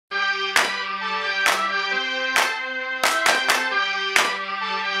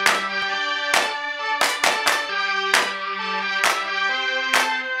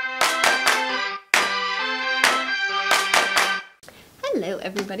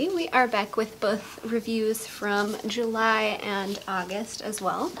everybody. We are back with both reviews from July and August as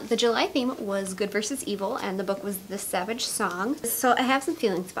well. The July theme was Good versus Evil, and the book was The Savage Song. So I have some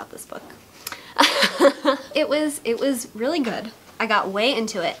feelings about this book. It was really good. I got way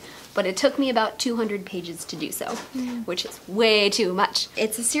into it, but it took me about 200 pages to do so, which is way too much.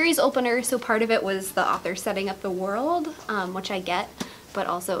 It's a series opener, so part of it was the author setting up the world, which I get, but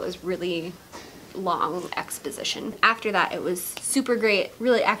also it was really long exposition. After that, it was super great,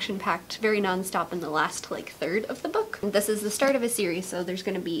 really action-packed, very non-stop in the last like third of the book. This is the start of a series, so there's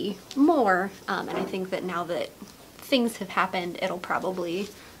going to be more, and I think that now that things have happened, it'll probably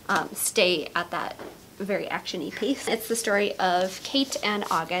stay at that very action-y pace. It's the story of Kate and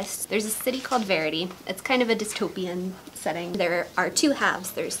August. There's a city called Verity. It's kind of a dystopian setting. There are two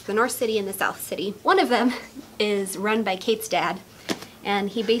halves. There's the North City and the South City. One of them is run by Kate's dad, and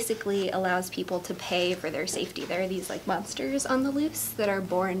he basically allows people to pay for their safety. There are these like monsters on the loose that are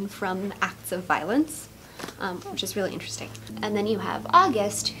born from acts of violence, which is really interesting. And then you have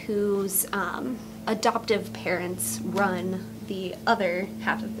August, whose adoptive parents run the other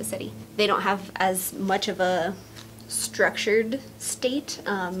half of the city. They don't have as much of a structured state.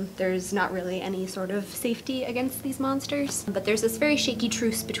 There's not really any sort of safety against these monsters, but there's this very shaky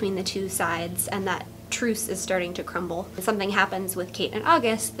truce between the two sides, and that truce is starting to crumble. Something happens with Kate and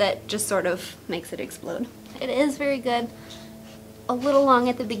August that just sort of makes it explode. It is very good. A little long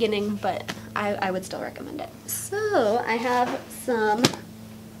at the beginning, but I would still recommend it. So I have some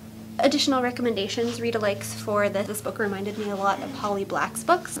additional recommendations, read-alikes for this. This book reminded me a lot of Holly Black's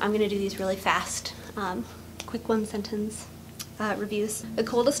books. I'm gonna do these really fast, quick one-sentence reviews. The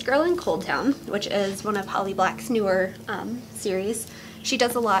Coldest Girl in Cold Town, which is one of Holly Black's newer series. She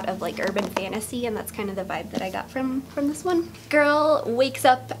does a lot of like urban fantasy, and that's kind of the vibe that I got from this one. Girl wakes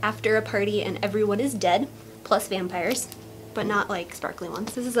up after a party and everyone is dead, plus vampires, but not like sparkly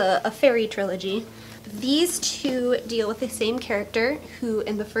ones. This is a fairy trilogy. These two deal with the same character who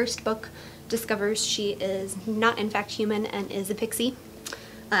in the first book discovers she is not in fact human and is a pixie.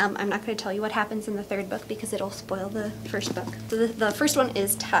 I'm not going to tell you what happens in the third book because it'll spoil the first book. So the first one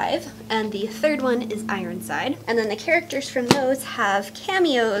is Tive, and the third one is Ironside. And then the characters from those have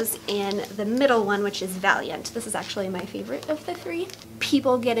cameos in the middle one, which is Valiant. This is actually my favorite of the three.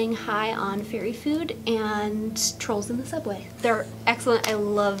 People getting high on fairy food and trolls in the subway. They're excellent. I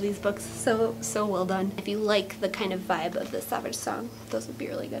love these books. So well done. If you like the kind of vibe of the Savage Song, those would be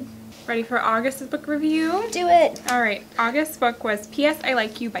really good. Ready for August's book review? Do it! Alright, August's book was P.S. I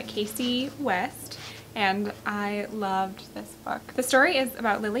Like You by Casey West, and I loved this book. The story is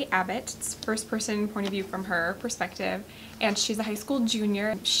about Lily Abbott. It's first person point of view from her perspective, and she's a high school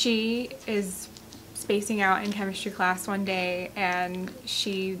junior. She is spacing out in chemistry class one day, and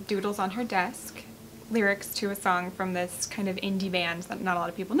she doodles on her desk lyrics to a song from this kind of indie band that not a lot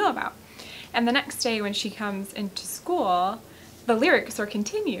of people know about. And the next day when she comes into school, the lyrics are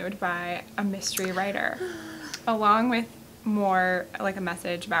continued by a mystery writer, along with more like a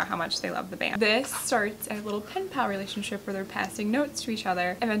message about how much they love the band. This starts a little pen pal relationship where they're passing notes to each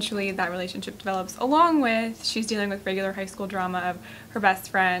other. Eventually that relationship develops, along with she's dealing with regular high school drama of her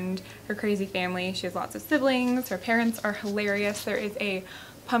best friend, her crazy family. She has lots of siblings, her parents are hilarious. There is a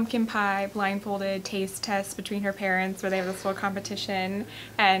pumpkin pie blindfolded taste test between her parents where they have this little competition,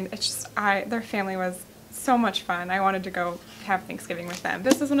 and it's just, their family was so much fun. I wanted to go have Thanksgiving with them.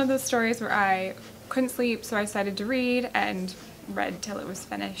 This was one of those stories where I couldn't sleep, so I decided to read and read till it was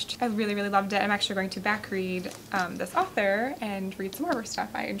finished. I really loved it. I'm actually going to back read this author and read some more of her stuff.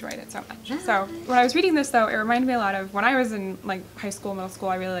 I enjoyed it so much. So when I was reading this though, it reminded me a lot of when I was in like high school, middle school.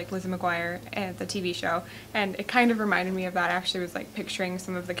 I really liked Lizzie McGuire and the TV show, and it kind of reminded me of that. I actually was like picturing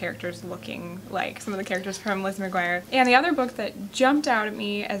some of the characters looking like some of the characters from Lizzie McGuire. And the other book that jumped out at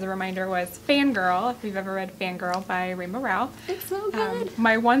me as a reminder was Fangirl, if you've ever read Fangirl by Rainbow Rowell. It's so good!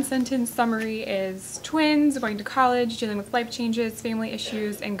 My one sentence summary is twins going to college, dealing with life changes, family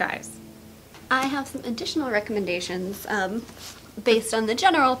issues, and guys. I have some additional recommendations based on the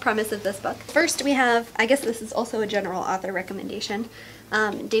general premise of this book. First we have, I guess this is also a general author recommendation,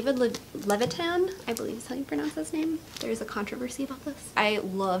 David Levitan, I believe is how you pronounce his name. There's a controversy about this. I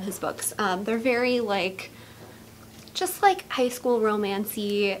love his books. They're very like, just like high school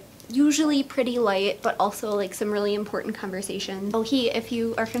romancy, usually pretty light, but also like some really important conversation. Oh, if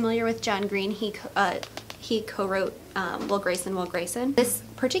you are familiar with John Green, he co-wrote Will Grayson. This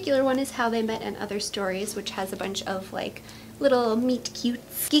particular one is How They Met and Other Stories, which has a bunch of like little meet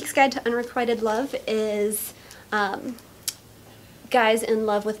cutes. Geek's Guide to Unrequited Love is guy's in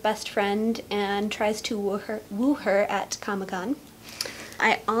love with best friend and tries to woo her at Comic-Con.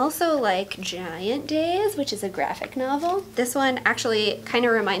 I also like Giant Days, which is a graphic novel. This one actually kind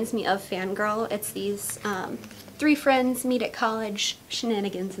of reminds me of Fangirl. It's these three friends meet at college,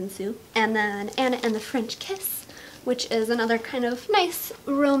 shenanigans ensue. And then Anna and the French Kiss, which is another kind of nice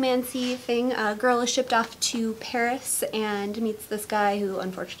romancy thing. A girl is shipped off to Paris and meets this guy who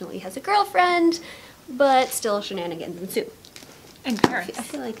unfortunately has a girlfriend, but still shenanigans ensue. In Paris. I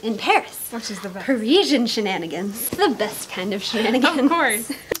feel like in Paris. Which is the best. Parisian shenanigans. The best kind of shenanigans. Of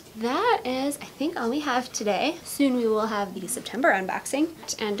course. That is, I think, all we have today. Soon we will have the September unboxing.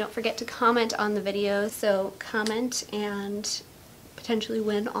 And don't forget to comment on the video. So comment and potentially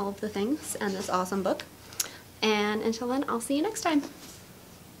win all of the things and this awesome book. And until then, I'll see you next time.